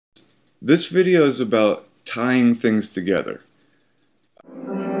This video is about tying things together.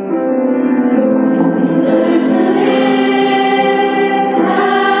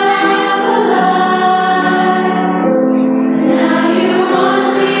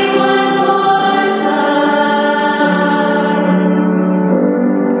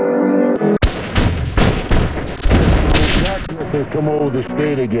 Has come over the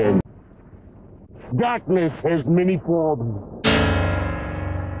state again. Darkness has many forms.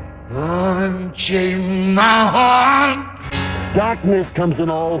 Unchain my heart. Darkness comes in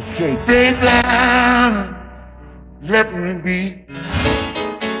all shapes. Baby, let me be.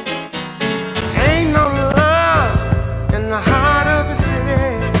 Ain't no love in the heart of the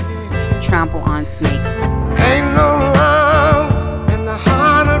city. Trample on snakes. Ain't no love in the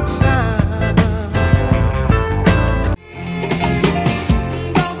heart of time.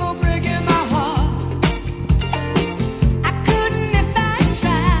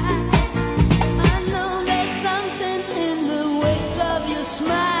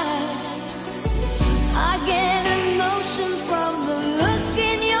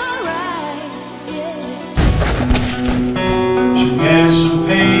 Some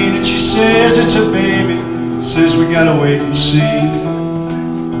pain and she says it's a baby, says we gotta wait and see. In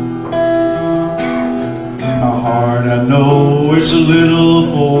my heart I know it's a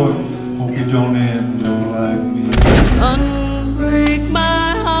little boy, hope you don't end up like me. Unbreak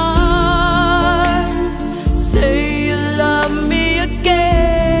my heart, say you love me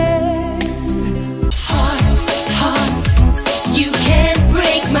again. Heart, you can't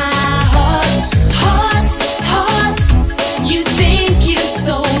break my heart. Heart, you think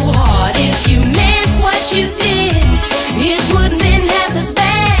so hard. If you meant what you did, it wouldn't been half as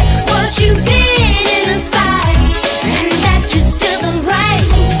bad. What you did in a spite, and that just isn't right.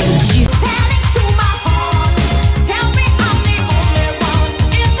 You tell it to my heart, tell me I'm the only one.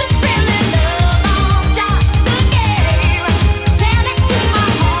 Is this really love or just a game? Tell it to my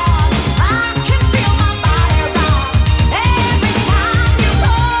heart, I can feel my body rock every time you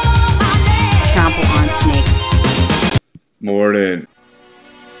call my name. Trample on snakes. Morning.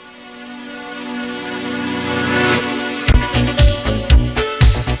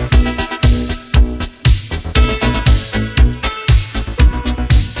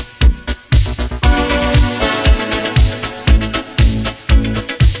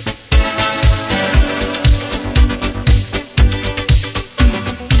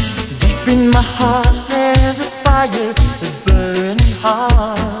 In my heart there's a fire, a burning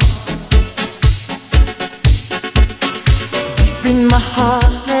heart. In my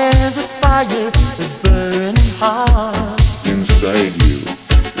heart there's a fire, a burning heart. Inside you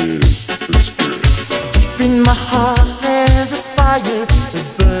is the spirit. In my heart there's a fire, a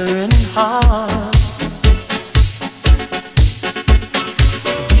burning heart.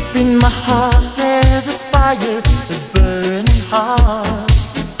 In my heart there's a fire, a burning heart.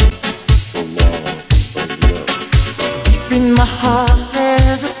 In my heart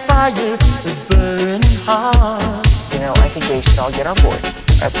there's a fire, a burning heart. You know, I think we should all get on board.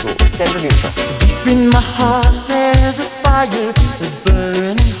 Absolutely. Gender neutral. In my heart there's a fire, a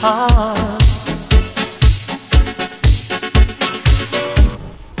burning heart.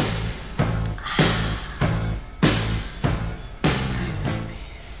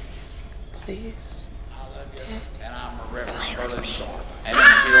 Please. And I'm a Reverend Brother Sean. And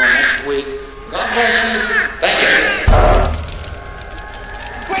until next week, God bless you. Thank you.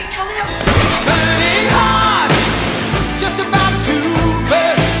 Burning hard, just about to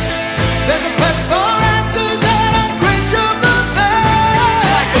burst. There's a quest for answers and unquenchable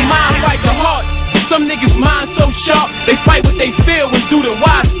thirst. The mind fight the heart. Some niggas' mind so sharp, they fight what they feel and do the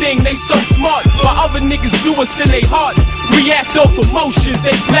wise thing. They so smart, while other niggas do what's in their heart. React off emotions,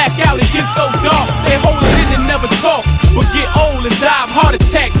 they black out and get so dark. They hold it in and never talk, but get old and die of heart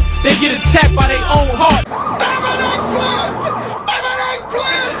attacks. They get attacked by their own heart.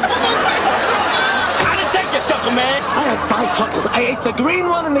 Man, I had 5 chuckles. I ate the green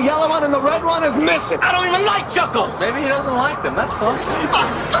one and the yellow one and the red one is missing. I don't even like chuckles. Maybe he doesn't like them. That's possible.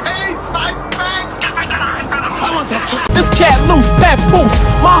 My face! I want that chuckle. This cat loose, papoose,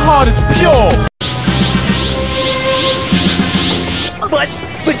 my heart is pure. But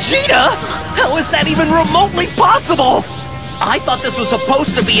Vegeta? How is that even remotely possible? I thought this was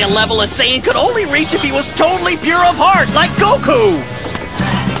supposed to be a level a Saiyan could only reach if he was totally pure of heart, like Goku!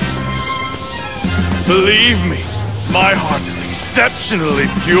 Believe me, my heart is exceptionally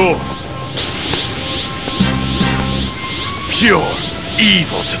pure. Pure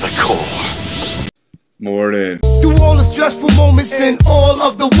evil to the core. Morning. Through all the stressful moments and all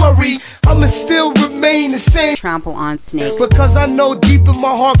of the worry, I'ma still remain the same. Trample on snakes. Because I know deep in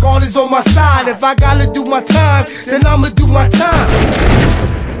my heart God is on my side. If I gotta do my time, then I'ma do my time.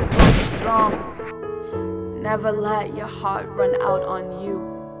 Go strong. Never let your heart run out on you.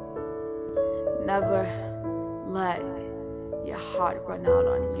 Never let your heart run out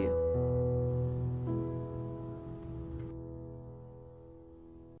on you.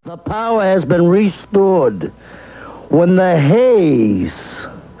 The power has been restored. When the haze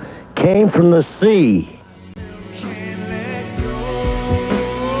came from the sea,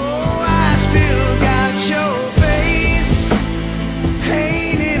 I still got your face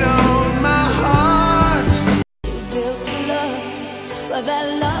painted on my heart. You built a love, but that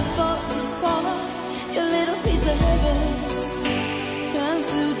love falls apart. Your little piece of heaven turns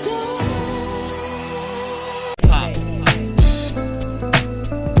to dawn.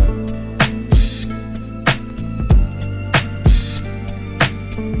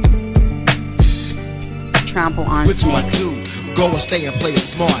 Trample on What do I snakes. do? Go and stay and play it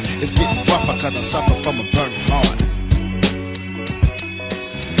smart. It's getting rougher cause I suffer from a burning heart.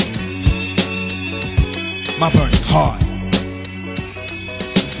 My burning heart.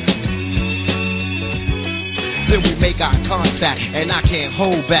 Then we make eye contact and I can't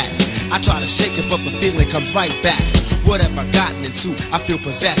hold back. I try to shake it but the feeling comes right back. What have I gotten into? I feel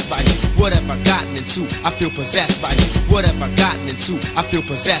possessed by you. What have I gotten into? I feel possessed by you. What have I gotten into? I feel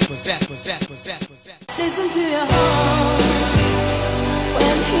possessed. Listen to your heart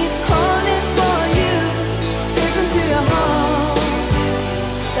when he's calling for you. Listen to your heart.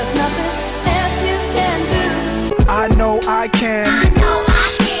 There's nothing else you can do. I know I can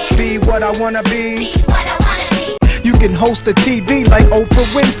be what I wanna be. You can host a TV like Oprah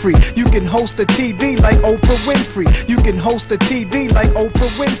Winfrey. You can host a TV like Oprah Winfrey. You can host a TV like Oprah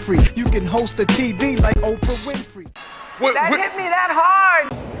Winfrey. You can host a TV like Oprah Winfrey. That hit me that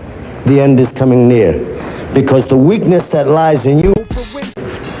hard. the end is coming near. Because the weakness that lies in you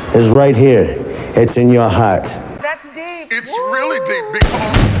is right here. It's in your heart. That's deep. It's really deep, big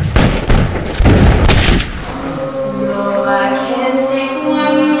homie. No, I can't take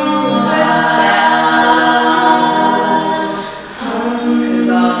one more step. 'Cause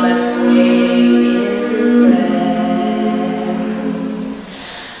all that's waiting is regret.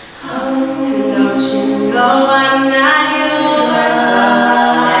 And don't you know I'm not your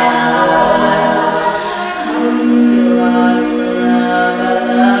upset boy. You lost the love I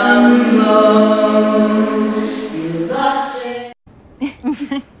love most. You lost it.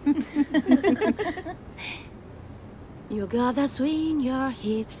 You gotta swing your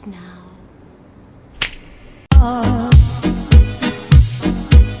hips now.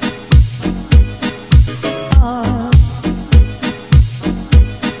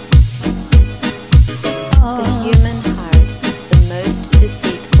 The human heart is the most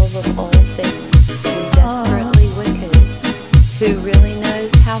deceitful of all things and desperately wicked. Who really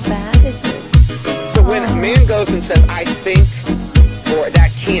knows how bad it is? So when a man goes and says, I think, or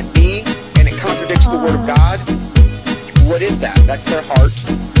that can't be, and it contradicts the word of God, what is that? That's their heart.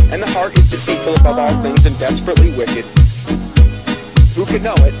 And the heart is deceitful above all things and desperately wicked. Who could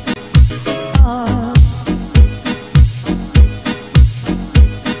know it?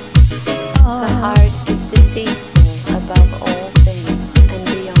 The heart is deceitful above all things and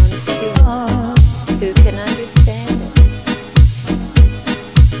beyond cure. Who can understand it?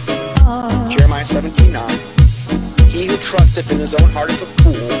 Jeremiah 17:9. He who trusteth in his own heart is a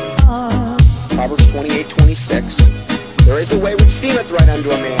fool. Proverbs 28:26. There is a way which seemeth right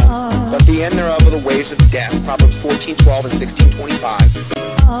unto a man, but the end thereof are the ways of death. Proverbs 14:12 and 16:25.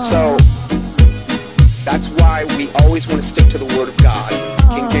 So that's why we always want to stick to the Word of God,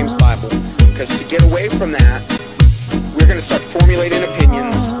 King James Bible, because to get away from that, we're going to start formulating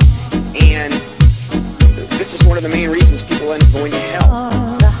opinions, and this is one of the main reasons people end up going to hell.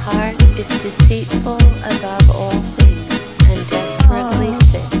 The heart is deceitful above all things and desperately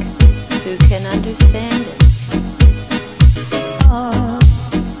sick. Who can understand it?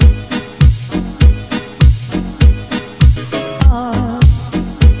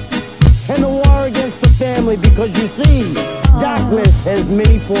 And the war against the family, because you see, darkness has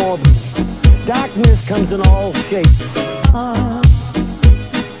many forms. Darkness comes in all shapes.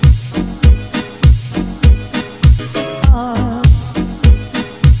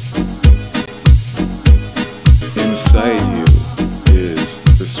 Inside you is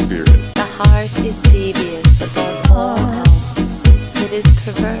the spirit. The heart is devious above all else. It is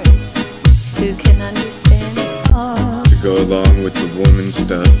perverse. Who can understand it? To go along with the woman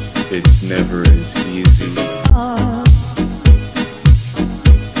stuff, it's never as easy.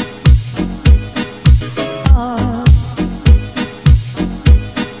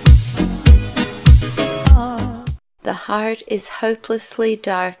 heart is hopelessly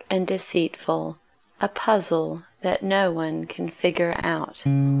dark and deceitful, a puzzle that no one can figure out.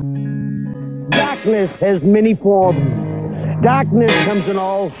 Darkness has many forms. Darkness comes in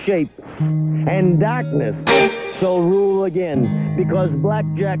all shapes. And darkness shall rule again. Because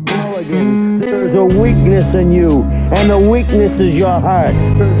Blackjack Mulligan, there's a weakness in you. And the weakness is your heart.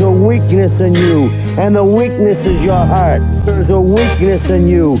 There's a weakness in you. And the weakness is your heart. There's a weakness in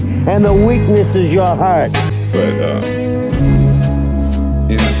you. And the weakness is your heart. But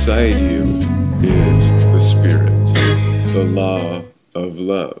inside you is the spirit, the law of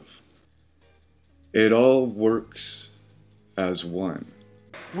love. It all works as one.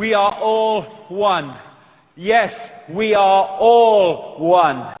 We are all one. Yes, we are all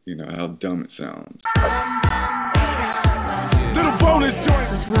one. You know how dumb it sounds. Little bonus joint.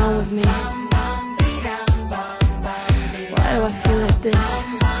 What's wrong with me? Why do I feel like this?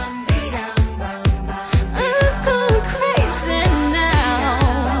 I'm going crazy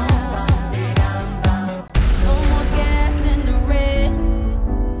now. No more gas in the red.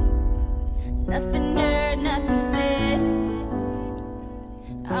 Nothing heard, nothing said.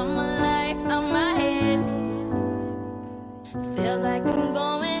 I'm alive, I'm my head. Feels like I'm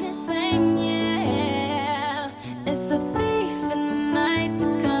going insane.